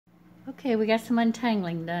Okay, we got some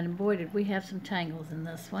untangling done, and boy did we have some tangles in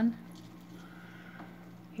this one.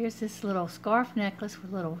 Here's this little scarf necklace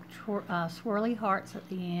with little swirly hearts at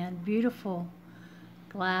the end. Beautiful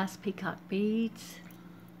glass peacock beads.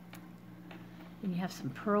 And you have some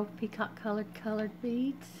pearl peacock colored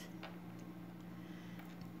beads.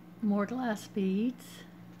 More glass beads.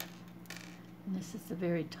 And this is the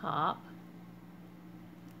very top.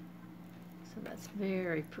 So that's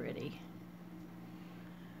very pretty.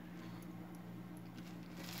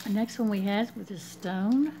 The next one we had was this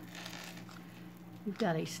stone. We've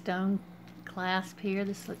got a stone clasp here.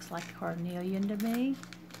 This looks like carnelian to me.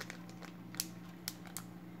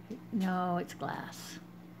 No, it's glass.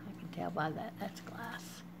 I can tell by that, that's glass.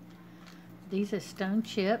 These are stone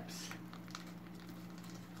chips.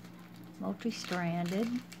 Multi-stranded.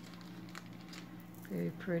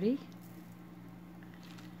 Very pretty.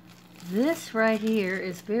 This right here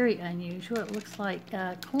is very unusual. It looks like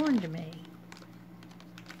corn to me.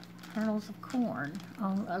 Kernels of corn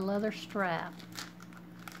on a leather strap.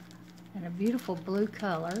 And a beautiful blue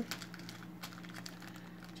color.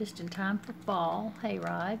 Just in time for fall hay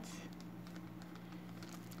rides.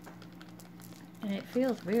 And it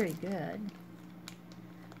feels very good.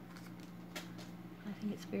 I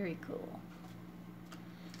think it's very cool.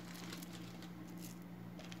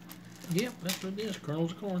 Yep, that's what it is,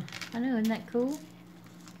 kernels of corn. I know, isn't that cool?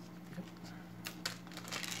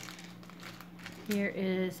 Here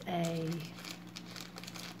is a...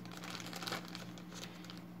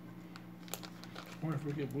 I wonder if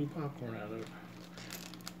we get blue popcorn out of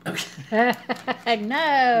it.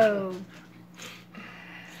 No!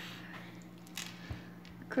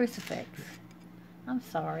 Crucifix. I'm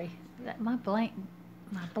sorry. That my blank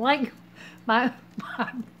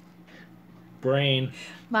Brain.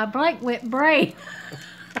 my blank went brain.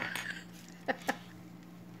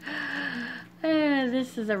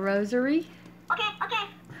 This is a rosary. Okay.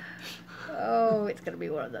 Oh, it's gonna be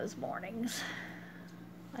one of those mornings.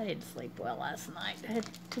 I didn't sleep well last night. I had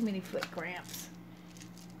too many foot cramps.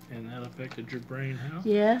 And that affected your brain how?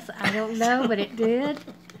 Yes, I don't know, but it did.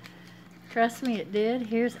 Trust me, it did.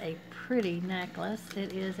 Here's a pretty necklace.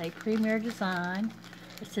 It is a premier design.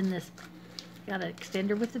 It's in this, got an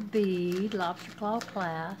extender with a bead, lobster claw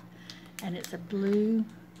clasp, and it's a blue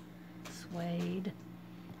suede,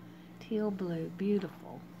 teal blue,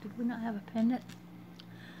 beautiful. Did we not have a pendant?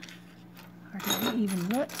 Or did we even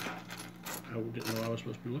look? I didn't know I was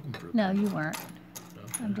supposed to be looking for it. No, you weren't.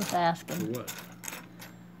 Okay. I'm just asking. For what?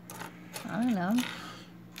 I don't know.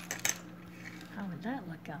 How would that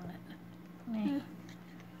look on it?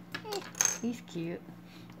 He's cute.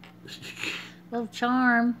 Little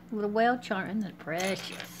charm, little whale charm, isn't it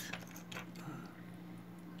precious?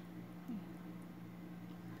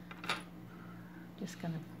 Just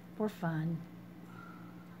gonna, for fun.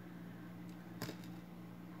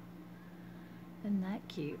 Isn't that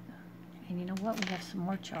cute? And you know what? We have some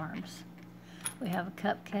more charms. We have a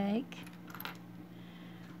cupcake.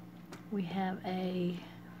 We have a,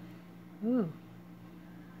 ooh,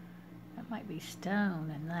 that might be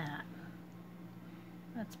stone in that.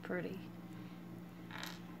 That's pretty.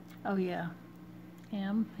 Oh yeah,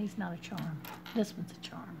 him, he's not a charm. This one's a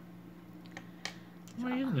charm.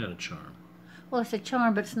 Why isn't that a charm? Well, it's a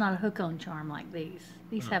charm, but it's not a hook-on charm like these.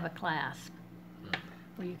 These have a clasp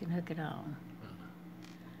where you can hook it on.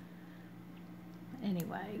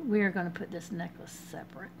 Anyway, we're going to put this necklace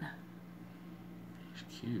separate.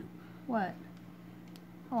 It's cute. What?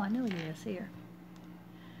 Oh, I know he is here.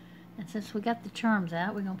 And since we got the charms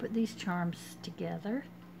out, we're going to put these charms together.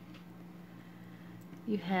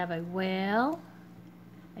 You have a whale,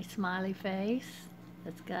 a smiley face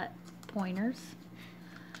that's got pointers,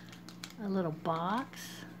 a little box.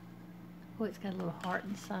 Oh, it's got a little heart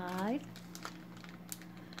inside.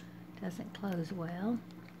 Doesn't close well.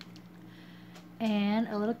 And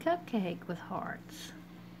a little cupcake with hearts.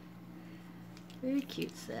 Very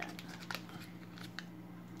cute set.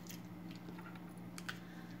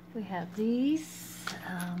 We have these.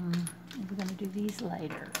 We're going to do these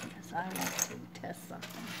later because I want to test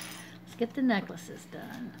something. Let's get the necklaces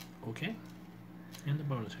done. Okay. And the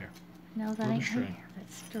bonus hair. No, that Or the ain't string. hair.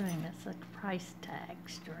 That's string. That's a price tag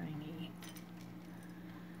stringy.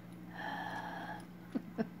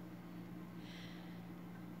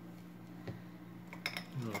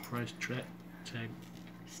 Little price tag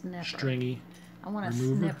Snipper. stringy. I want a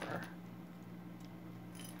remover. snipper.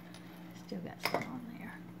 Still got some on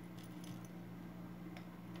there.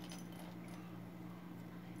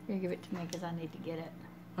 Here, give it to me because I need to get it.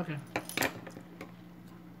 Okay.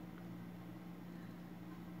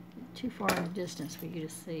 Too far in the distance for you to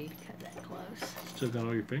see. Cut that close. Still got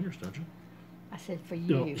all your fingers, don't you? I said for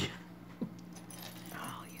you. No.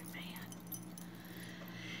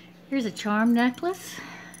 Here's a charm necklace.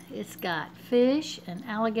 It's got fish and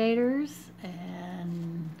alligators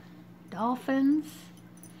and dolphins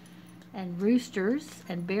and roosters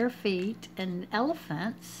and bare feet and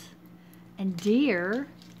elephants and deer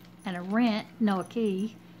and a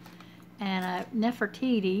key and a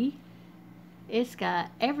Nefertiti. It's got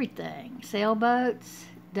everything. Sailboats,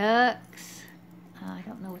 ducks. I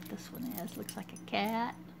don't know what this one is. Looks like a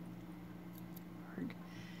cat. Or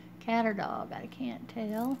cat or dog, I can't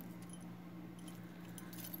tell.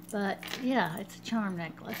 But yeah, it's a charm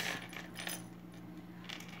necklace.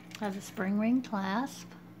 Has a spring ring clasp.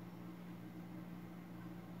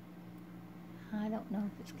 I don't know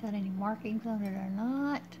if it's got any markings on it or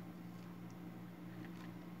not.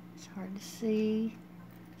 It's hard to see.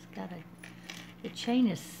 It's got the chain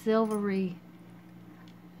is silvery,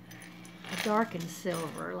 a darkened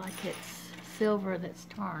silver, like it's silver that's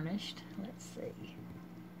tarnished. Let's see.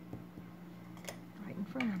 Right in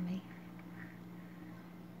front of me.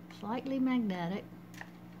 Slightly magnetic.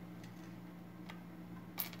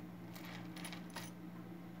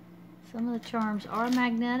 Some of the charms are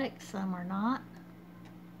magnetic, some are not.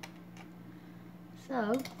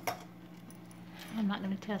 So, I'm not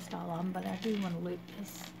going to test all of them, but I do want to loop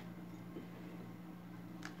this.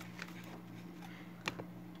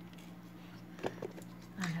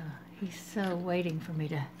 I know, he's so waiting for me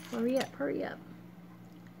to hurry up, hurry up.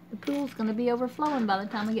 The pool's going to be overflowing by the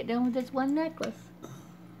time I get done with this one necklace.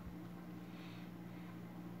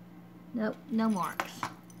 Nope, no marks.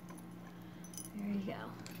 There you go.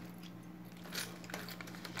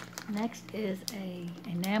 Next is a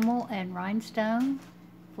enamel and rhinestone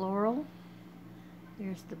floral.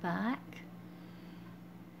 Here's the back.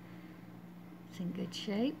 It's in good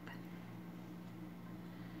shape.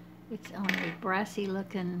 It's on a brassy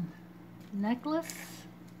looking necklace.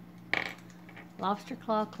 Lobster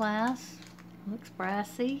claw clasp. Looks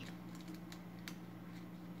brassy.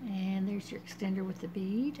 And there's your extender with the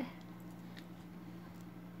bead.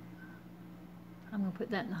 I'm going to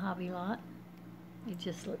put that in the hobby lot. It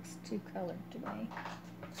just looks too colored to me.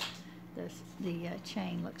 The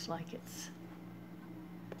chain looks like it's...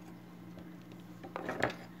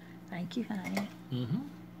 Thank you, honey. Mm-hmm.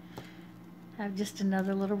 I have just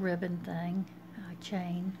another little ribbon thing,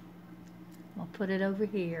 chain. I'll put it over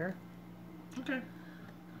here. Okay.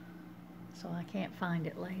 So I can't find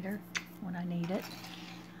it later when I need it.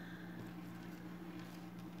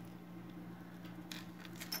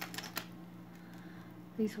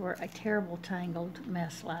 These were a terrible tangled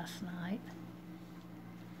mess last night.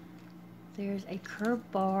 There's a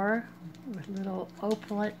curved bar with little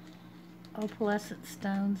opalescent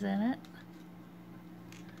stones in it.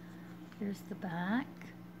 Here's the back.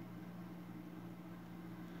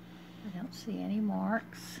 I don't see any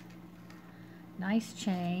marks. Nice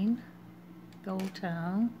chain, gold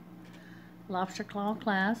tone, lobster claw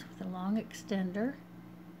clasp with a long extender.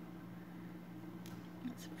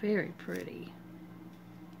 It's very pretty.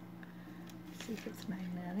 See if it's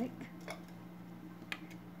magnetic.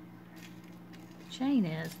 The chain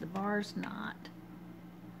is, the bar's not.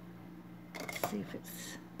 Let's see if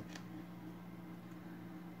it's...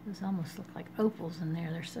 Those almost look like opals in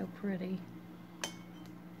there. They're so pretty.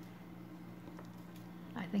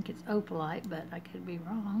 I think it's opalite, but I could be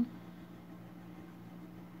wrong.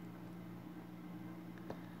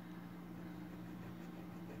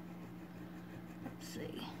 Let's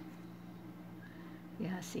see.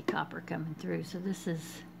 Yeah, I see copper coming through. So this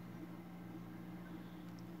is,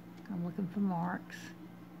 I'm looking for marks.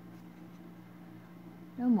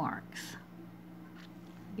 No marks.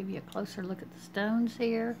 Give you a closer look at the stones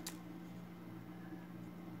here.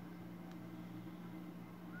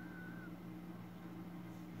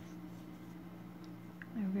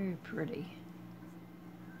 They're very pretty.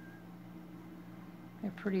 They're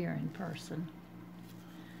prettier in person.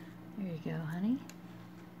 There you go, honey.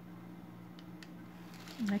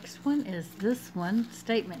 Next one is this one,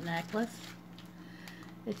 statement necklace.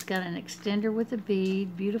 It's got an extender with a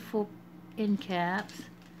bead, beautiful end caps.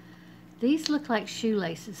 These look like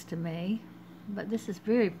shoelaces to me, but this is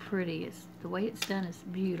very pretty. It's the way it's done is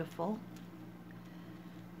beautiful.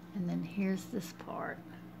 And then here's this part.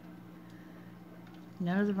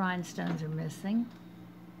 None of the rhinestones are missing.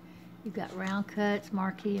 You've got round cuts,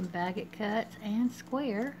 marquee and baguette cuts, and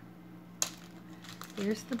square.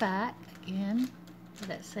 Here's the back again.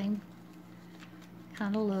 That same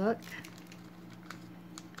kind of look.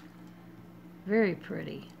 Very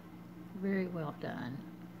pretty. Very well done.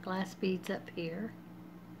 Glass beads up here.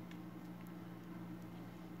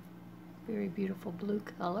 Very beautiful blue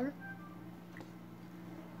color.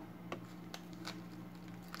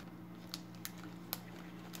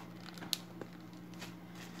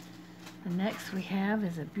 The next we have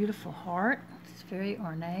is a beautiful heart. It's very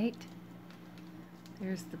ornate.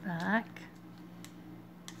 There's the back.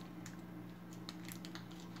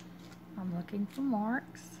 I'm looking for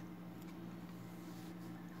marks.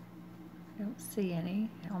 I don't see any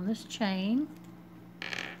on this chain.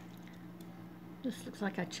 This looks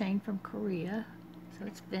like a chain from Korea, so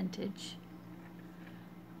it's vintage.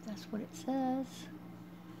 That's what it says.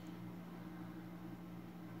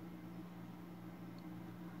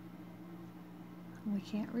 We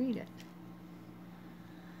can't read it.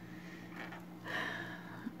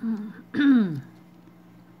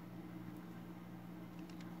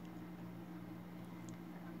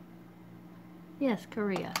 Yes,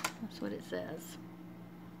 Korea. That's what it says.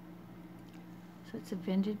 So it's a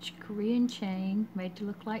vintage Korean chain made to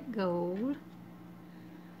look like gold.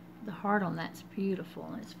 The heart on that's beautiful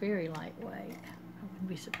and it's very lightweight. I wouldn't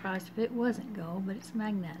be surprised if it wasn't gold, but it's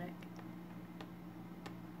magnetic.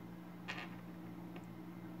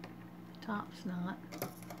 The top's not.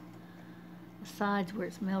 The sides where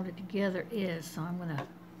it's melded together is, so I'm going to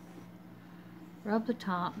rub the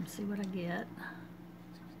top and see what I get.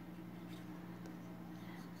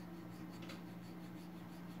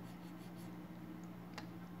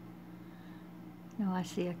 No, I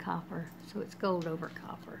see a copper, so it's gold over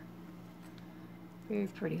copper. Very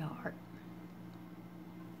pretty heart.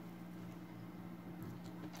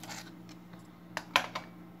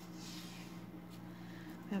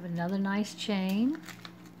 We have another nice chain.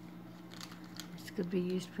 This could be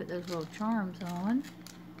used to put those little charms on.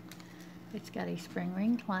 It's got a spring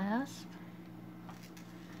ring clasp.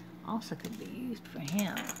 Also could be used for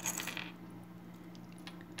him.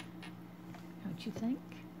 Don't you think?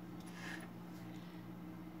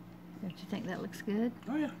 Don't you think that looks good?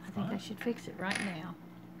 Oh yeah. I think I should fix it right now.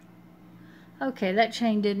 Okay, that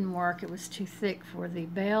chain didn't work. It was too thick for the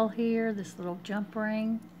bell here, this little jump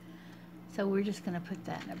ring. So we're just going to put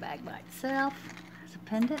that in a bag by itself as a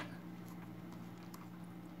pendant.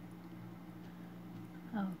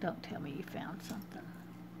 Oh, don't tell me you found something.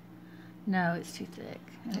 No, it's too thick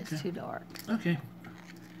and Okay. it's too dark. Okay.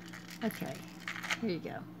 Okay, here you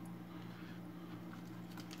go.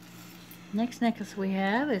 Next necklace we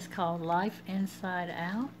have is called Life Inside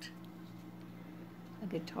Out. A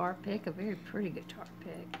guitar pick, a very pretty guitar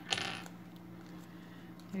pick.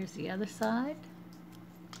 Here's the other side.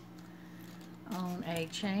 On a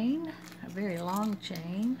chain, a very long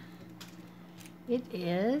chain. It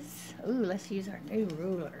is, ooh, let's use our new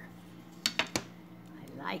ruler.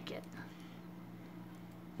 I like it.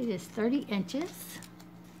 It is 30 inches.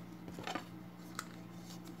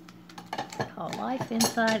 Called Life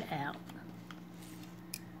Inside Out.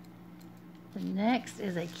 The next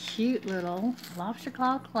is a cute little lobster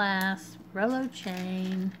claw clasp, Rolo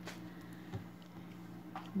chain,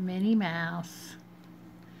 Minnie Mouse,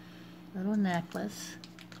 little necklace.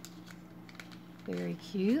 Very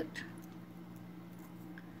cute.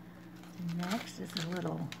 Next is a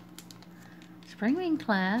little spring ring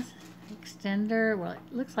clasp, extender. Well, it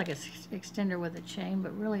looks like it's extender with a chain,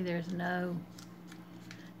 but really there's no,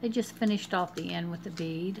 they just finished off the end with the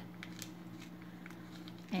bead.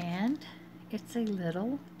 And it's a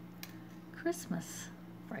little Christmas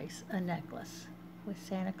a necklace with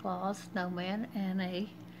Santa Claus, snowman, and a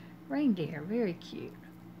reindeer. Very cute.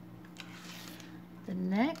 The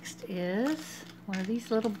next is one of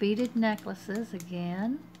these little beaded necklaces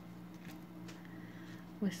again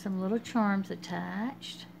with some little charms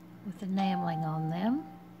attached with enameling on them.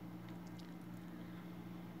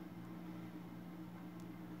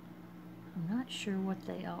 I'm not sure what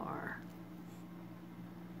they are.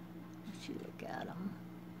 Let you look at them.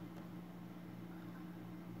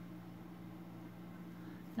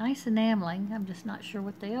 Nice enameling. I'm just not sure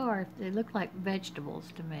what they are. They look like vegetables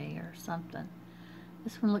to me or something.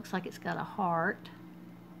 This one looks like it's got a heart.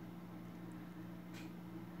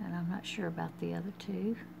 And I'm not sure about the other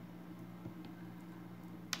two.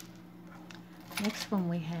 Next one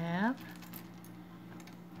we have.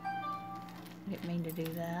 I didn't mean to do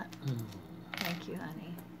that. Thank you,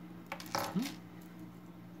 honey.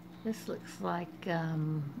 This looks like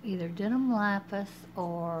either denim lapis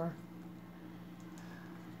or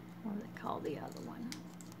what do they call the other one?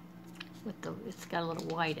 With the, it's got a little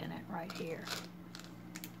white in it right here.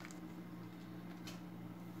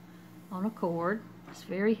 On a cord. It's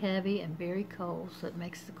very heavy and very cold, so it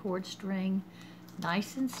makes the cord string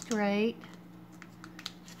nice and straight.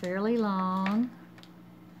 It's fairly long.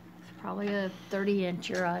 It's probably a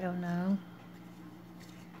 30-incher, I don't know.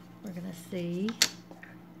 We're gonna see.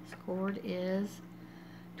 This cord is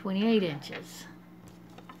 28 inches.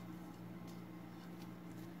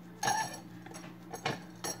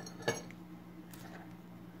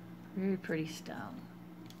 Very pretty stone.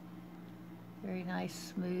 Very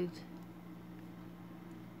nice, smooth.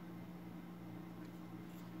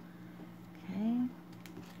 Okay.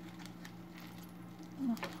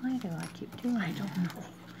 Well, why do I keep doing that? I don't know.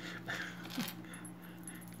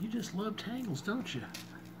 You just love tangles, don't you?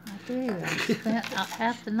 I do. I spent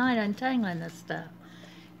half the night untangling this stuff.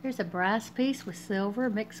 Here's a brass piece with silver,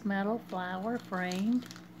 mixed metal, flower, framed.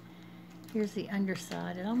 Here's the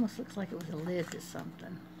underside. It almost looks like it was a lid to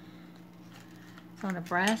something. It's on a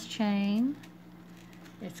brass chain.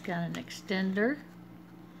 It's got an extender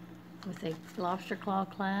with a lobster claw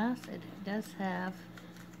clasp. It does have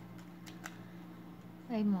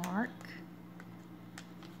a mark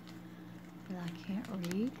that I can't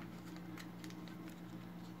read.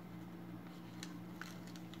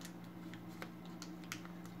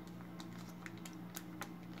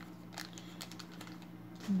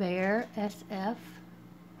 Bear SF,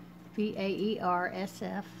 Baer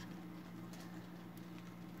SF.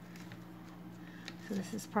 So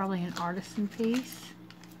this is probably an artisan piece,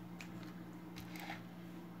 so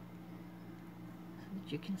that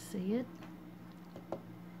you can see it. I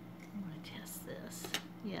want to test this.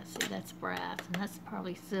 Yeah, see, that's brass, and that's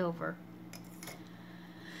probably silver.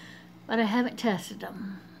 But I haven't tested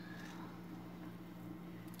them.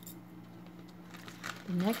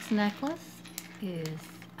 The next necklace is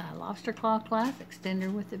a lobster claw clasp, extender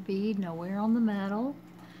with a bead, no wear on the metal,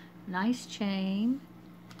 nice chain,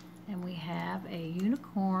 and we have a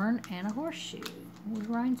unicorn and a horseshoe with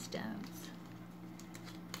rhinestones.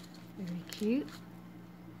 Very cute.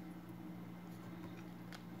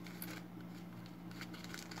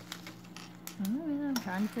 I'm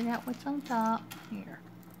trying to figure out what's on top here.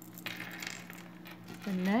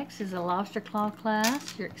 The next is a lobster claw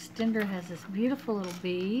clasp. Your extender has this beautiful little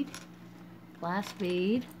bead, glass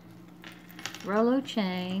bead, Rolo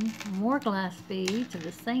chain, more glass beads of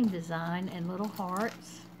the same design, and little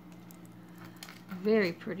hearts.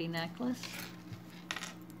 Very pretty necklace.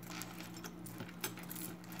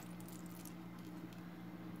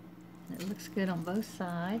 It looks good on both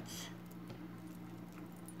sides.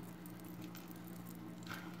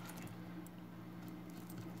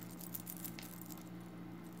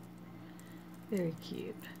 Very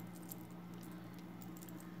cute.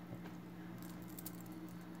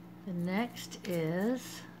 The next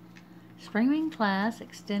is spring clasp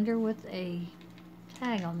extender with a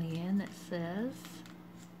tag on the end that says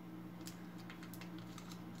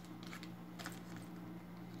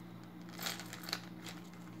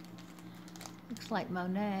looks like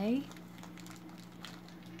Monet.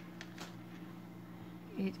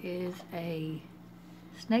 It is a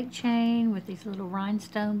snake chain with these little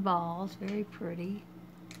rhinestone balls, very pretty.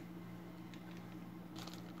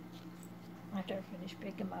 After I finish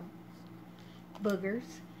picking my boogers.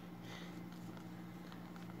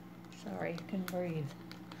 Sorry, I couldn't breathe.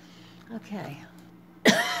 Okay.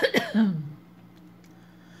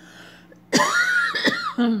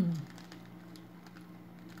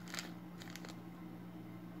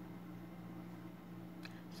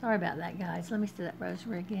 Sorry about that, guys. Let me see that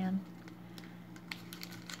rosary again.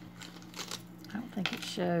 I don't think it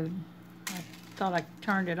showed. I thought I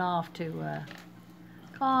turned it off to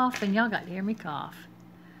cough, and y'all got to hear me cough.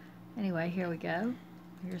 Anyway, here we go.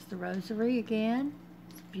 Here's the rosary again.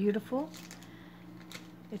 It's beautiful.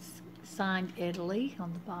 It's signed Italy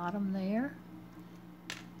on the bottom there.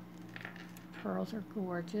 Pearls are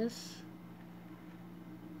gorgeous.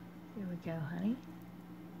 Here we go, honey.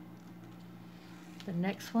 The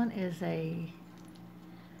next one is a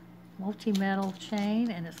multi-metal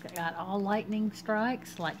chain, and it's got all lightning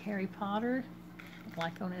strikes like Harry Potter,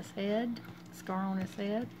 like on his head, scar on his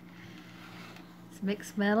head. It's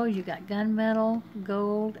mixed metal. You got gunmetal,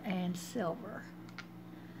 gold, and silver.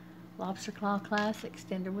 Lobster claw clasp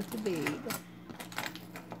extender with the bead.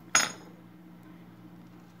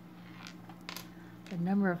 The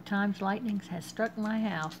number of times lightning has struck my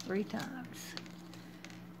house 3 times.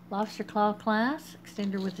 Lobster claw clasp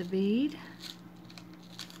extender with the bead.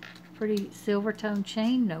 Pretty silver tone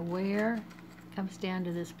chain, no wear. Comes down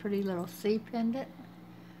to this pretty little C pendant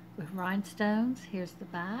with rhinestones. Here's the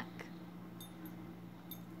back.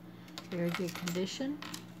 Very good condition.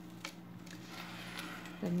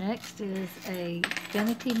 The next is a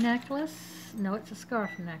infinity necklace. No, it's a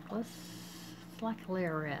scarf necklace. It's like a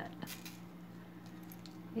lariat.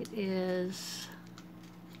 It is,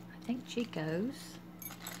 I think, Chico's.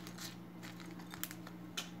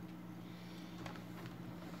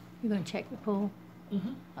 You're going to check the pool?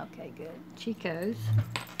 Mm-hmm. Okay, good. Chico's.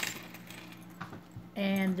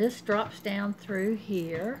 And this drops down through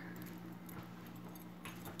here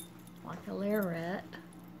like a lariat.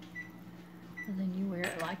 And then you wear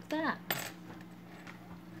it like that.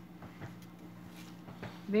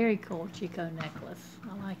 Very cool Chico necklace.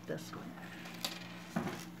 I like this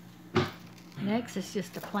one. Next is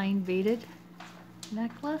just a plain beaded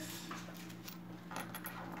necklace.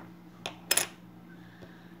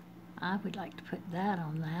 I would like to put that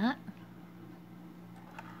on that.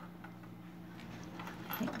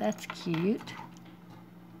 I think that's cute.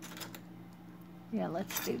 Yeah,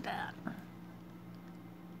 let's do that.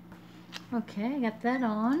 Okay, I got that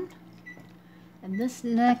on. And this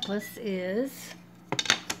necklace is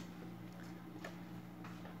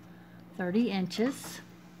 30 inches.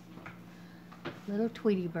 Little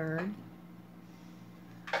Tweety bird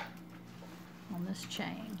on this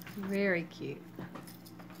chain. Very cute.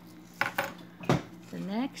 The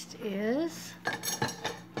next is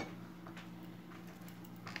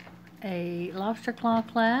a lobster claw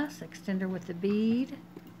clasp, extender with the bead,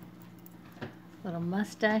 little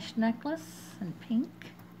mustache necklace in pink,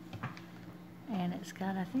 and it's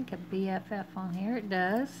got, I think, a BFF on here. It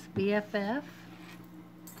does, BFF.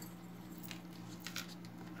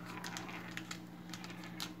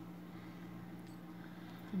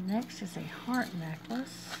 The next is a heart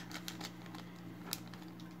necklace.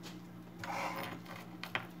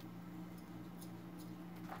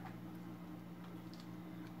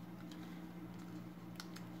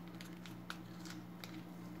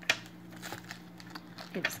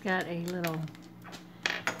 It's got a little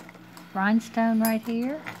rhinestone right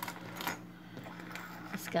here.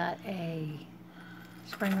 It's got a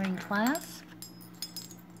spring ring clasp.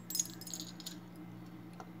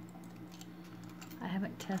 I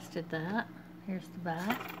haven't tested that. Here's the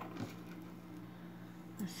back.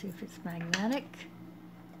 Let's see if it's magnetic.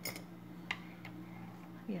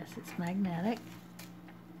 Yes, it's magnetic.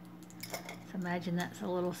 So imagine that's a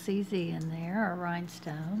little CZ in there, or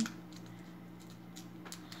rhinestone.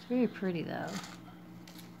 Very pretty though.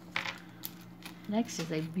 Next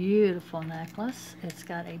is a beautiful necklace. It's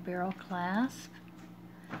got a barrel clasp.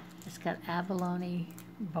 It's got abalone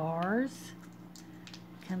bars.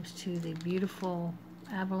 Comes to the beautiful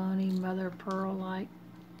abalone mother pearl-like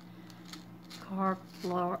carved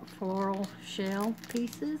floral shell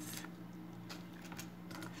pieces.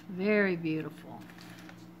 It's very beautiful.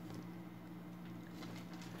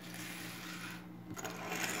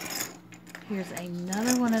 Here's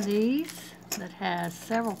another one of these that has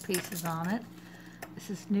several pieces on it. This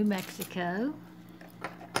is New Mexico.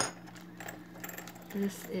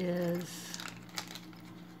 This is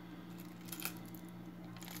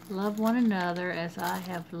Love One Another as I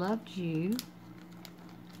Have Loved You.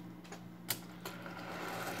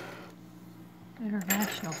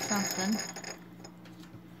 International something.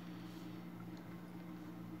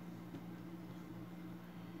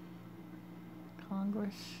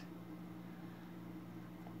 Congress.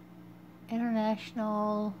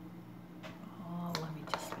 International. Oh, let me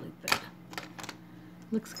just loop it.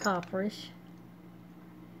 Looks copperish.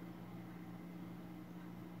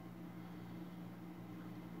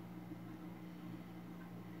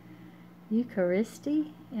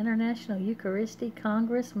 Eucharisti, International Eucharisti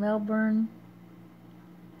Congress, Melbourne,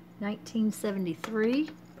 1973.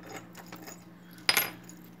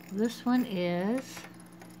 This one is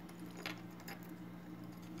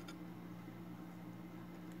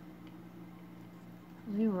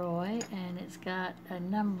Leroy, and it's got a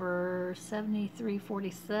number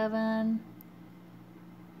 7347.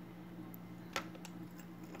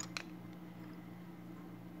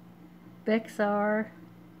 Bexar.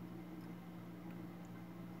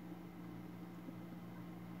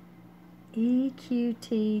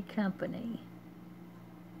 EQT Company,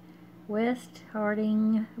 West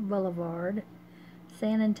Harding Boulevard,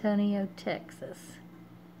 San Antonio, Texas.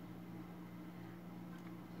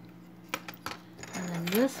 And then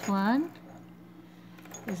this one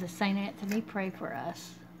is a St. Anthony Pray For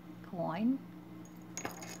Us coin.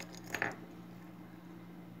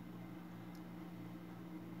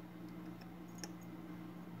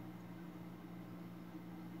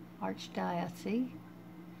 Archdiocese,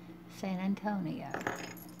 San Antonio.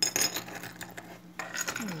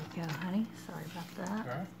 There you go, honey. Sorry about that.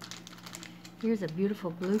 All right. Here's a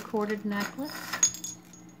beautiful blue corded necklace.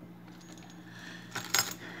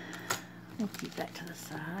 We'll keep that to the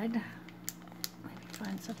side. Maybe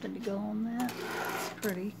find something to go on that. It's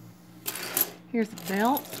pretty. Here's a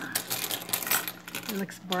belt. It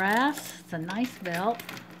looks brass. It's a nice belt.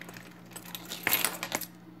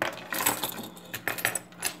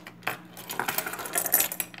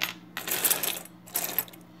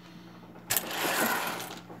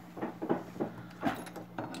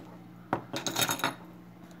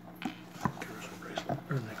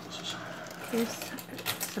 Or necklaces. Here's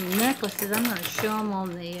some necklaces. I'm going to show them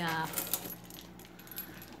on the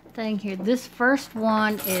thing here. This first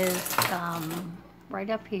one is right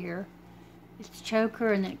up here. It's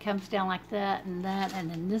choker, and then it comes down like that, and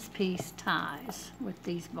then this piece ties with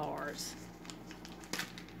these bars.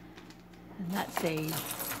 And that's a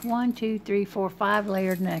 1, 2, 3, 4, 5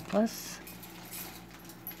 layered necklace.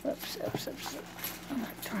 Oops, oops, oops. I'm going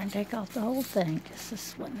to try and take off the whole thing, just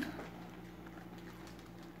this one.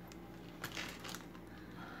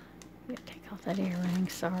 Yeah, take off that earring,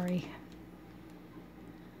 sorry.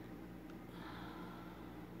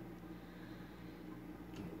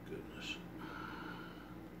 Oh, goodness.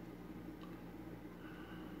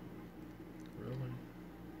 Really?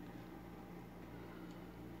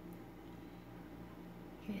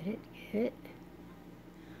 Get it, get it.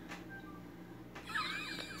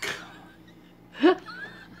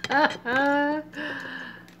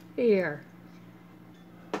 Here.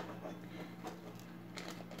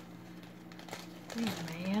 Hey,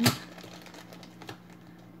 man.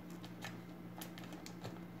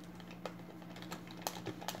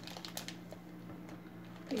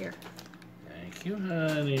 Here. Thank you,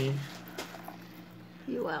 honey.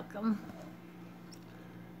 You're welcome.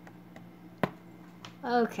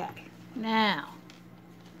 Okay, now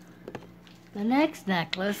the next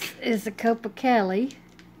necklace is the Copa Kelly,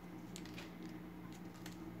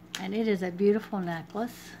 and it is a beautiful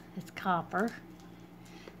necklace. It's copper.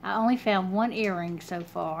 I only found one earring so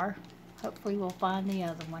far. Hopefully we'll find the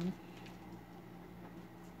other one.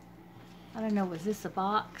 I don't know, was this a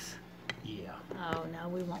box? Yeah. Oh no,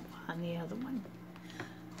 we won't find the other one.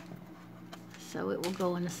 So it will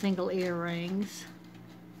go in the single earrings.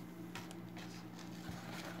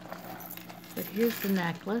 But here's the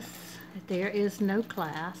necklace. There is no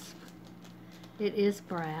clasp. It is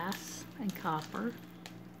brass and copper.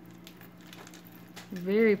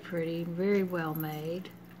 Very pretty, very well made.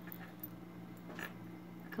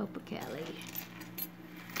 Copa Kelly.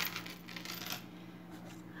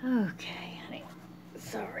 Okay, honey.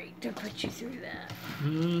 Sorry to put you through that.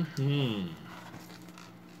 Mm-hmm.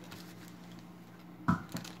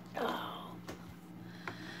 Oh.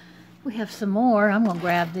 We have some more. I'm going to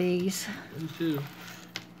grab these. Me too.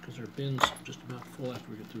 Because our bin's just about full after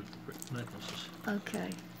we get through the necklaces. Okay.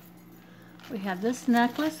 We have this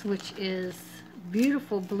necklace, which is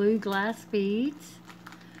beautiful blue glass beads.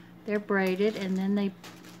 They're braided, and then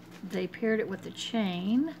they paired it with a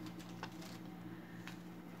chain.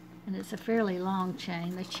 And it's a fairly long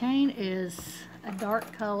chain. The chain is a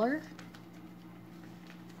dark color.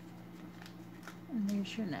 And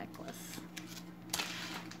there's your necklace.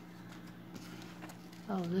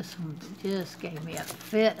 Oh, this one just gave me a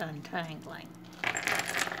fit untangling.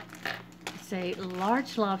 It's a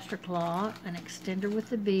large lobster claw, an extender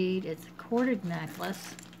with a bead. It's a corded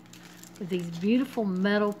necklace with these beautiful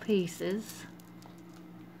metal pieces.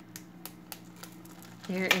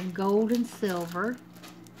 They're in gold and silver.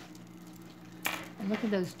 And look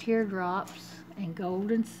at those teardrops in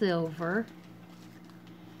gold and silver.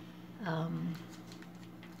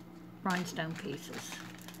 Rhinestone pieces.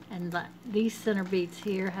 And these center beads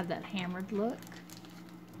here have that hammered look.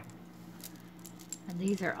 And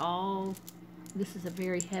these are all, this is a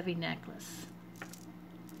very heavy necklace.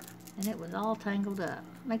 And it was all tangled up.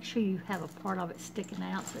 Make sure you have a part of it sticking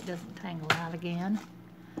out so it doesn't tangle out again.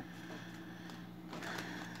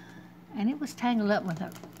 And it was tangled up with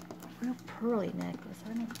a real pearly necklace. I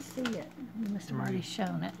didn't see it. You must have already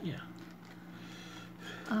shown it. Yeah.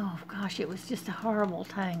 Oh gosh, it was just a horrible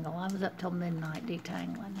tangle. I was up till midnight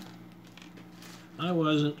detangling. I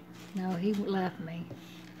wasn't. No, he left me.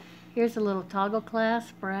 Here's a little toggle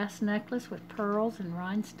clasp brass necklace with pearls and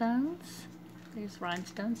rhinestones. There's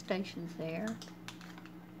rhinestone stations there.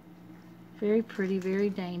 Very pretty, very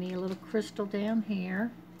dainty. A little crystal down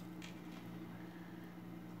here.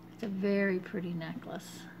 It's a very pretty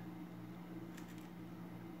necklace.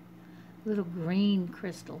 Little green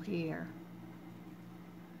crystal here.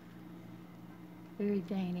 Very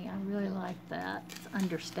dainty. I really like that. It's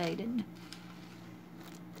understated.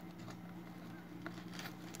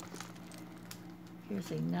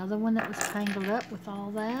 Here's another one that was tangled up with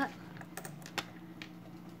all that.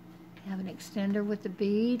 You have an extender with the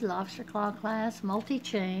bead, lobster claw clasp,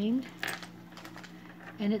 multi-chained,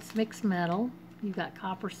 and it's mixed metal. You've got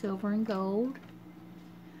copper, silver, and gold.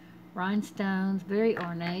 Rhinestones, very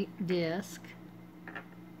ornate disc.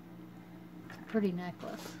 It's a pretty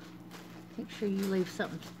necklace. Make sure you leave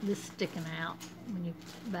something this sticking out when you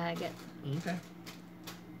bag it. Okay.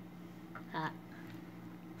 That.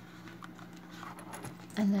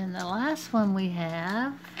 And then the last one we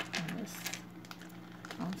have on this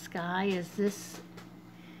on Sky is this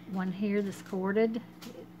one here that's corded. It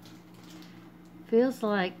feels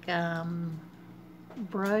like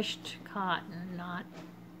brushed cotton, not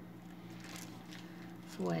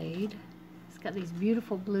suede. It's got these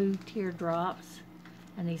beautiful blue teardrops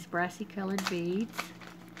and these brassy colored beads.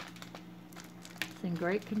 It's in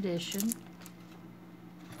great condition.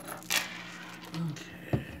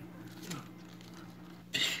 Okay.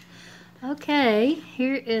 Okay,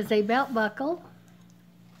 here is a belt buckle.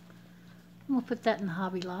 I'm gonna put that in the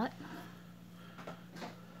hobby lot.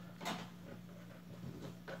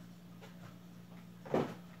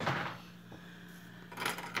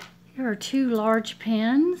 Here are two large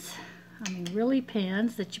pins. I mean, really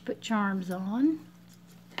pins that you put charms on.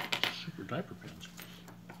 Super diaper pins.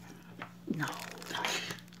 No.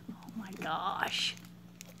 Oh my gosh.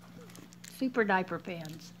 Super diaper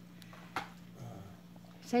pins.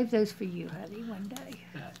 Save those for you, honey, one day.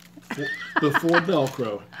 Before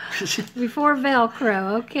Velcro. Before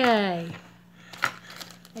Velcro, okay.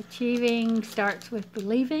 Achieving starts with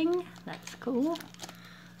believing. That's cool.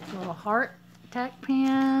 A little heart tack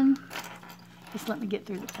pin. Just let me get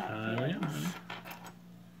through the tack pins.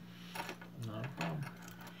 No problem.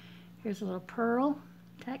 Here's a little pearl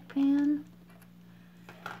tack pin.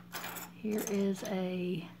 Here is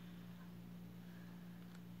a,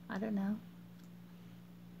 I don't know,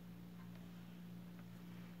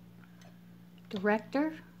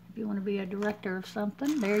 director. If you want to be a director of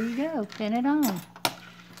something, there you go. Pin it on.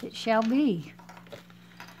 It shall be.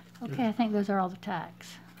 Okay, I think those are all the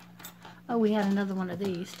tacks. Oh, we had another one of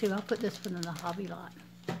these too. I'll put this one in the hobby lot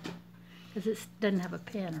because it doesn't have a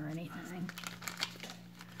pin or anything.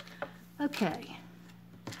 Okay.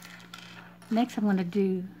 Next I'm going to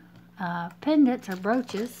do pendants or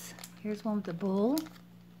brooches. Here's one with the bull.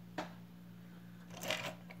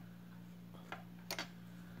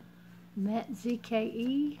 Met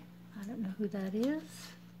ZKE. I don't know who that is.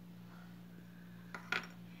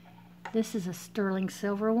 This is a sterling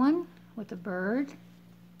silver one with a bird.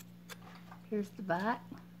 Here's the back.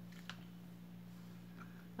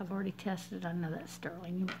 I've already tested. I know that's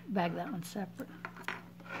sterling. You bag that one separate.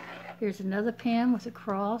 Here's another pin with a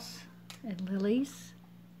cross and lilies.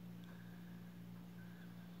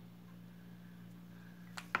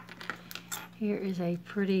 Here is a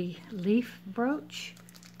pretty leaf brooch.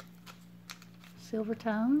 Silver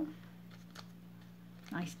tone.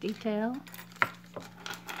 Nice detail.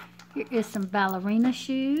 Here is some ballerina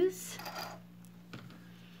shoes.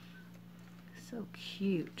 So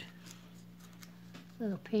cute.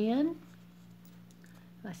 Little pin.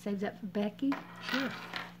 I saved that for Becky. Sure.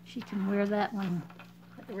 She can wear that one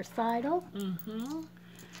at the recital. Mm-hmm.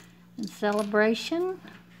 In celebration.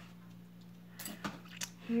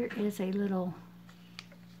 Here is a little,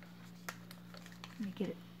 let me get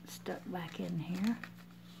it stuck back in here.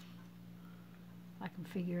 I can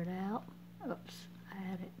figure it out. Oops, I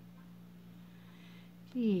had it.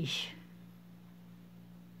 Yeesh.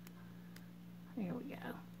 There we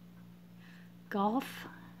go. Golf.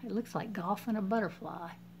 It looks like golf and a butterfly.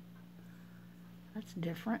 That's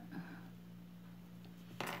different.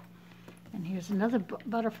 And here's another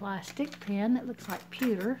butterfly stick pin that looks like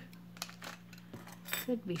pewter.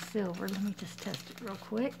 Could be silver. Let me just test it real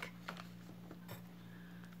quick.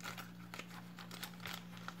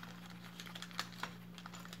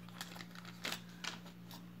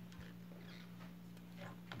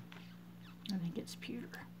 I think it's pewter.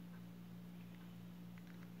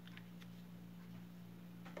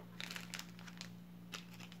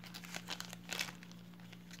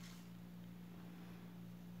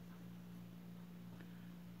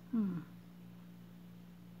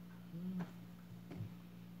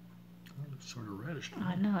 Looks sort of reddish to me.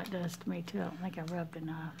 I know it does to me too. I don't think I rubbed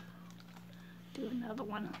enough. Do another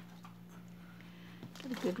one.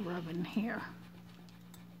 Get a good rub in here.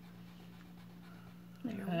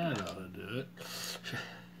 There we go. That ought to do it.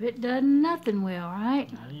 If it doesn't, nothing will, right?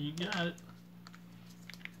 You got it.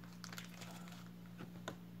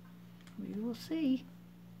 We will see.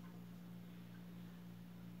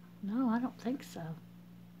 No, I don't think so.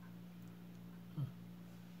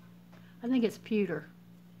 I think it's pewter.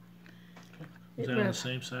 Is that on the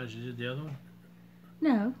same size you did the other one?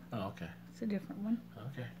 No, Oh, okay. it's a different one.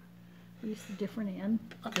 Okay. Use a different end.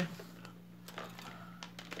 Okay.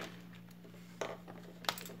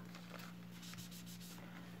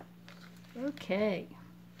 Okay.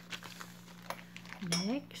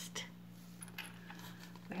 Next,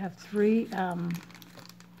 we have three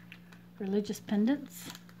religious pendants.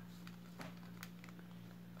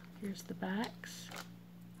 Here's the backs.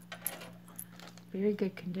 Very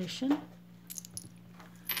good condition.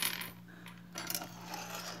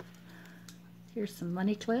 Here's some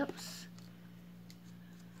money clips.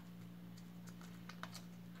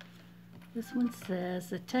 This one says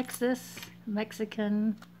the Texas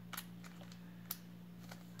Mexican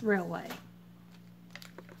Railway.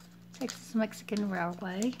 Texas Mexican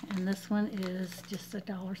Railway, and this one is just a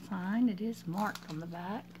 $. It is marked on the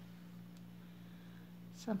back.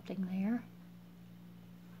 Something there.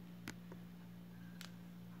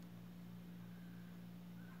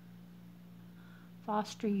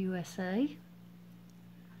 Foster, USA.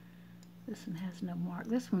 This one has no mark.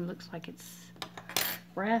 This one looks like it's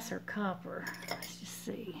brass or copper. Let's just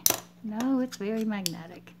see. No, it's very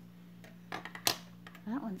magnetic.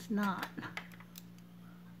 That one's not.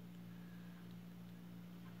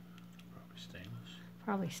 Probably stainless.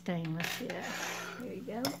 Probably stainless, yeah. There you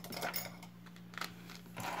go.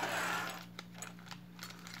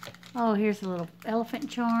 Oh, here's a little elephant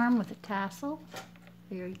charm with a tassel.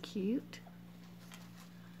 Very cute.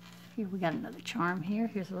 Here we got another charm here.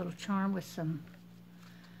 Here's a little charm with some,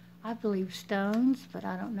 I believe, stones, but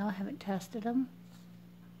I don't know. I haven't tested them.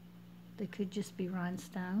 They could just be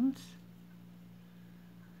rhinestones.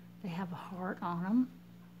 They have a heart on them,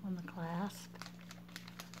 on the clasp.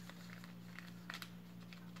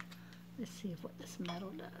 Let's see what this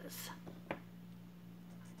metal does.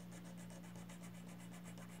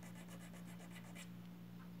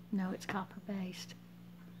 No, it's copper based.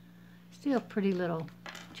 Still a pretty little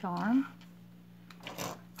charm.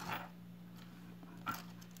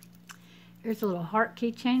 Here's a little heart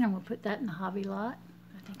keychain. I'm going to put that in the hobby lot.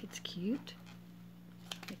 I think it's cute.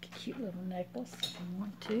 Make a cute little necklace if you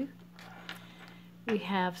want to. We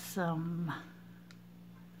have some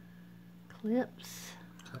clips.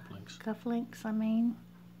 Cufflinks. Cufflinks, I mean.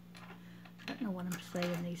 I don't know what I'm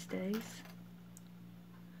saying these days.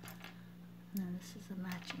 And then this is a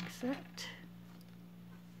matching set.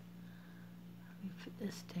 Let me put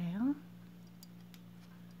this down.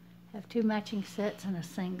 Have 2 matching sets and a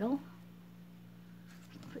single.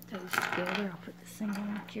 Put those together. I'll put the single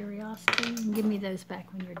in Curiosity. You can give me those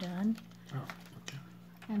back when you're done. Oh, okay.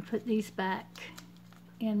 And put these back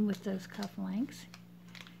in with those cufflinks.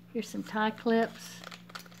 Here's some tie clips.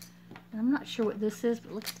 And I'm not sure what this is,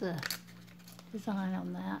 but look at the design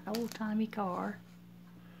on that. Old-timey car.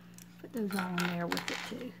 Put those on there with it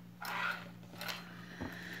too.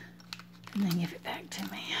 And then give it back to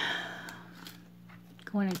me.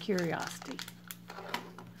 Going in Curiosity.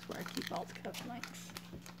 That's where I keep all the cufflinks.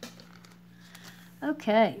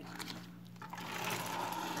 Okay.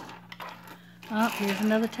 Oh, here's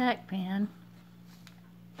another tack pen.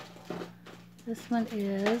 This one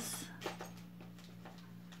is,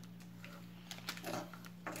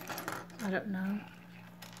 I don't know,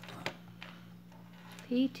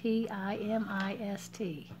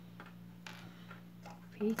 PTIMIST.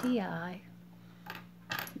 PTI,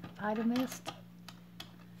 Vitamist,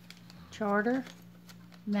 Charter,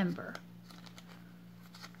 Member,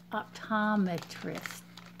 Optometrist,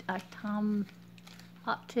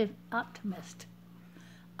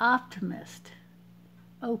 Optimist,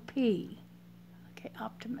 OP, okay,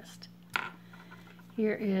 Optimist.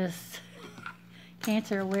 Here is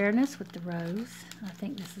Cancer Awareness with the rose. I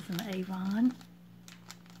think this is an Avon.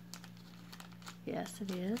 Yes,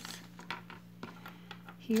 it is.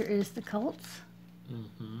 Here is the Colts.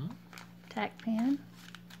 Tack pen.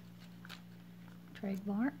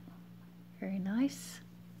 Trademark. Very nice.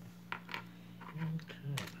 Okay.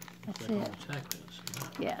 That's All it. the tack pens.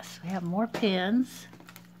 Yes, we have more pens.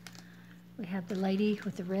 We have the lady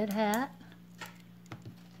with the red hat.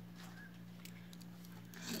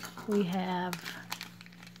 We have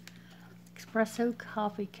espresso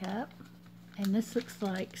coffee cup. And this looks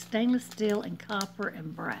like stainless steel and copper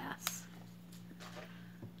and brass.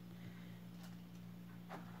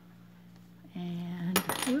 And,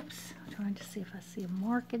 whoops, I'm trying to see if I see a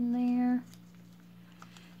mark in there.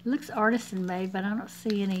 It looks artisan made, but I don't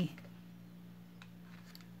see any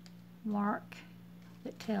mark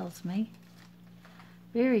that tells me.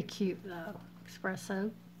 Very cute though,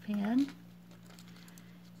 espresso pen.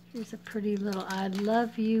 Here's a pretty little I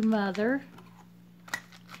love you mother.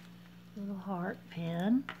 Little heart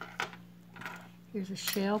pen. Here's a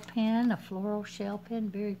shell pen, a floral shell pen,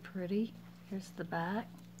 very pretty. Here's the back.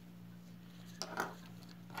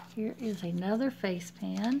 Here is another face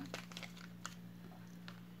pen.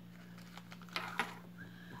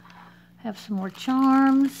 Have some more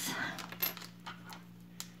charms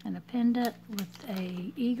and a pendant with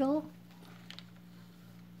a eagle.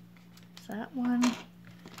 There's that one.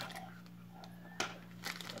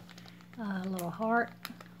 A little heart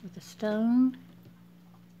with a stone.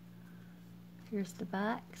 Here's the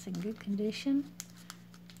back, it's in good condition.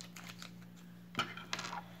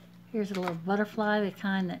 Here's a little butterfly, the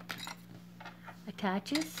kind that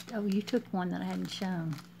attaches. Oh, you took one that I hadn't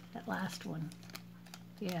shown. That last one.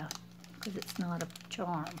 Yeah, because it's not a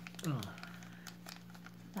charm. Oh.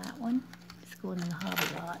 That one is going in the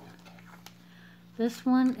hobby lot. This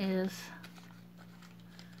one is,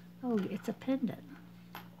 oh, it's a pendant.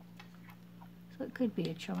 So it could be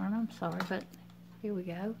a charm, I'm sorry, but here we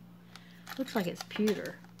go. Looks like it's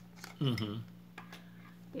pewter. Mm-hmm.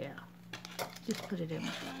 Yeah, just put it in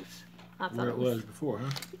with those. I thought Where it was before,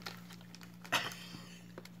 huh?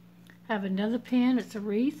 Have another pin, it's a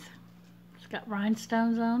wreath. It's got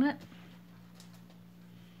rhinestones on it.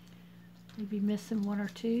 Maybe missing one or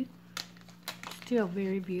two. Still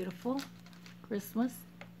very beautiful. Christmas.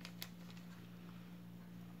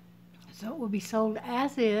 So it will be sold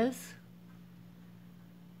as is,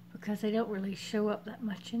 because they don't really show up that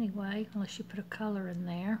much anyway, unless you put a color in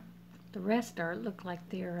there. The rest look like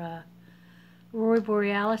they're Aurora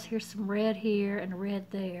Borealis. Here's some red here and a red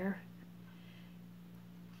there.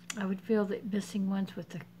 I would feel that missing ones with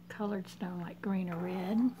the colored stone like green or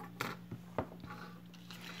red.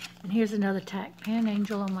 And here's another tack pin,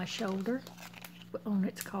 Angel on My Shoulder, on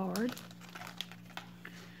its card.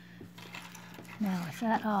 Now, is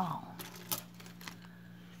that all?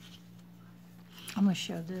 I'm going to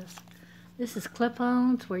show this. This is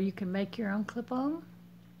clip-ons, where you can make your own clip-on.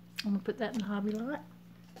 I'm going to put that in the hobby lot.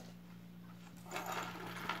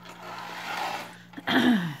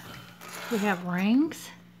 We have rings.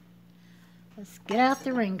 Let's get out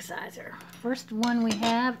the ring sizer. First one we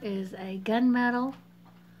have is a gunmetal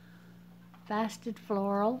basted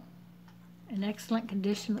floral, in excellent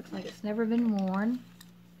condition. Looks like it's never been worn.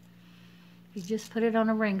 You just put it on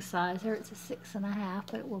a ring sizer. It's a 6.5,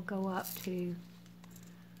 but it will go up to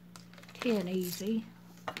 10 easy.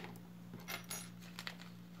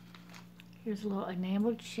 Here's a little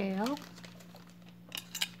enameled shell.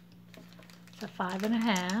 It's a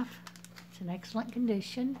 5.5. It's in excellent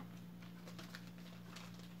condition.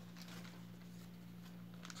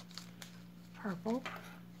 Purple.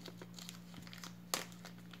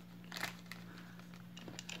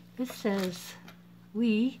 This says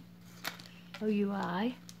 "we,"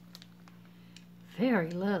 O-U-I.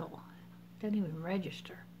 Very little. Doesn't even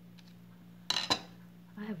register.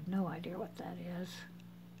 I have no idea what that is.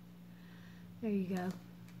 There you go.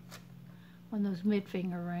 One of those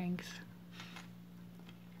mid-finger rings.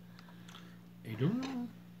 You doing it?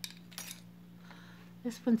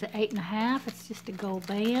 This one's an 8.5. It's just a gold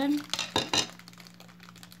band.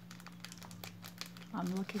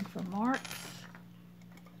 I'm looking for marks.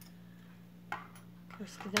 Of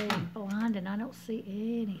course, today I'm blind and I don't see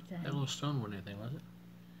anything. That little stone wasn't anything, was it?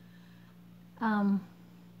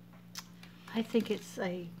 I think it's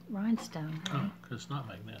a rhinestone. Oh, Right? because it's not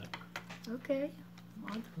magnetic. Okay,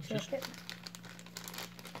 I'll check it.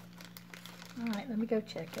 All right, let me go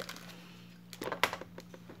check it.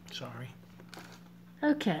 Sorry.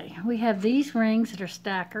 Okay, we have these rings that are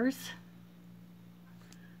stackers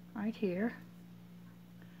right here.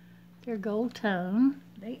 They're gold tone.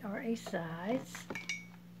 They are a size.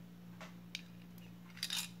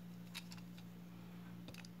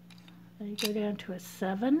 They go down to a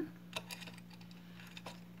 7.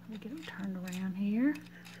 Let me get them turned around here.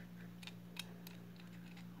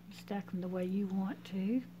 Stack them the way you want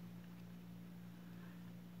to.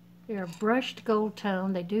 They're brushed gold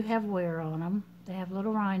tone. They do have wear on them. They have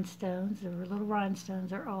little rhinestones. The little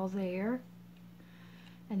rhinestones are all there.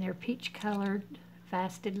 And they're peach colored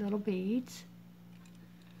faceted little beads.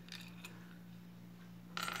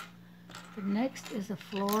 The next is a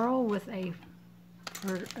floral with a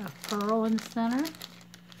pearl in the center.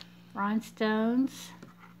 Rhinestones.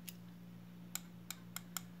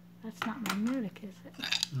 That's not magnetic, is it?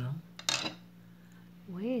 No.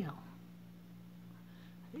 Well,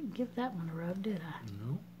 I didn't give that one a rub, did I?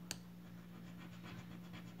 No.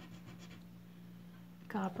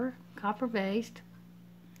 Copper based.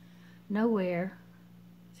 No wear.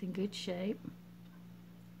 It's in good shape.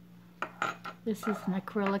 This is an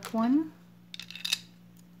acrylic one.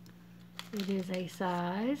 It is a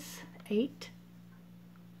size 8.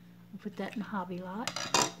 I'll put that in the hobby lot.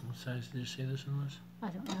 What size did you say this one was? I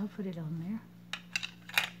don't know, put it on there.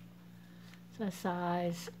 It's a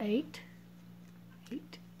size 8.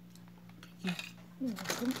 8. Yeah. You're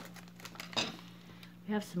welcome.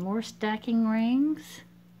 We have some more stacking rings.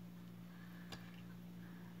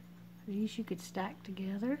 These you could stack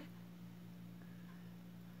together.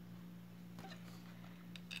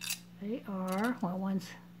 They are, well, one's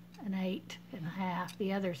an 8.5.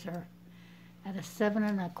 The others are at a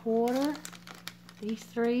 7.25. These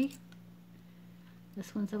 3.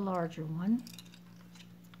 This one's a larger one.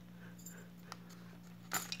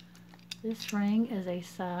 This ring is a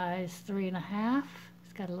size 3.5.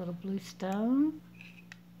 It's got a little blue stone.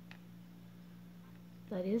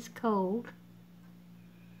 That is cold.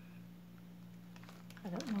 I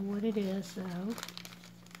don't know what it is though.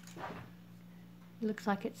 It looks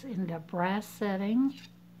like it's in the brass setting.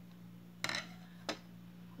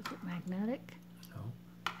 Was it magnetic? No.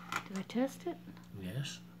 Did I test it?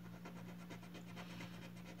 Yes.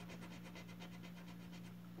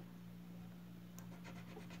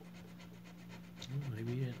 Oh,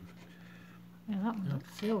 maybe it. Yeah, that one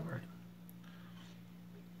looks silver.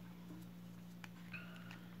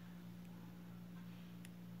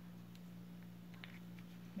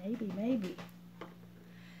 Maybe, maybe.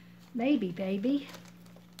 Maybe, baby.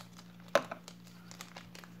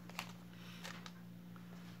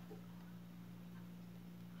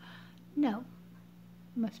 No.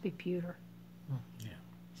 It must be pewter. Yeah.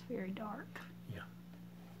 It's very dark. Yeah.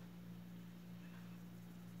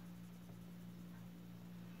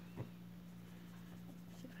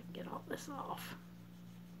 See if I can get all this off.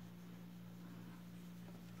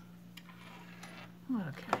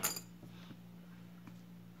 Okay.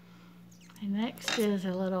 And next is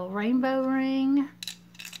a little rainbow ring.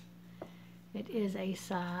 It is a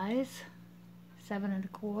size 7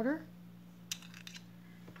 1/4.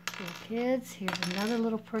 For kids, here's another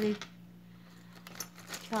little pretty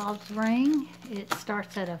child's ring. It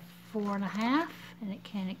starts at a 4 1/2 and it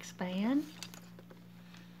can expand.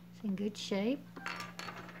 It's in good shape.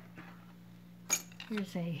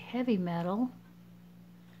 Here's a heavy metal.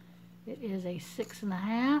 It is a 6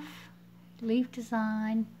 1/2 leaf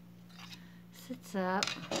design. Sits up.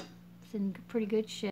 It's in pretty good shape.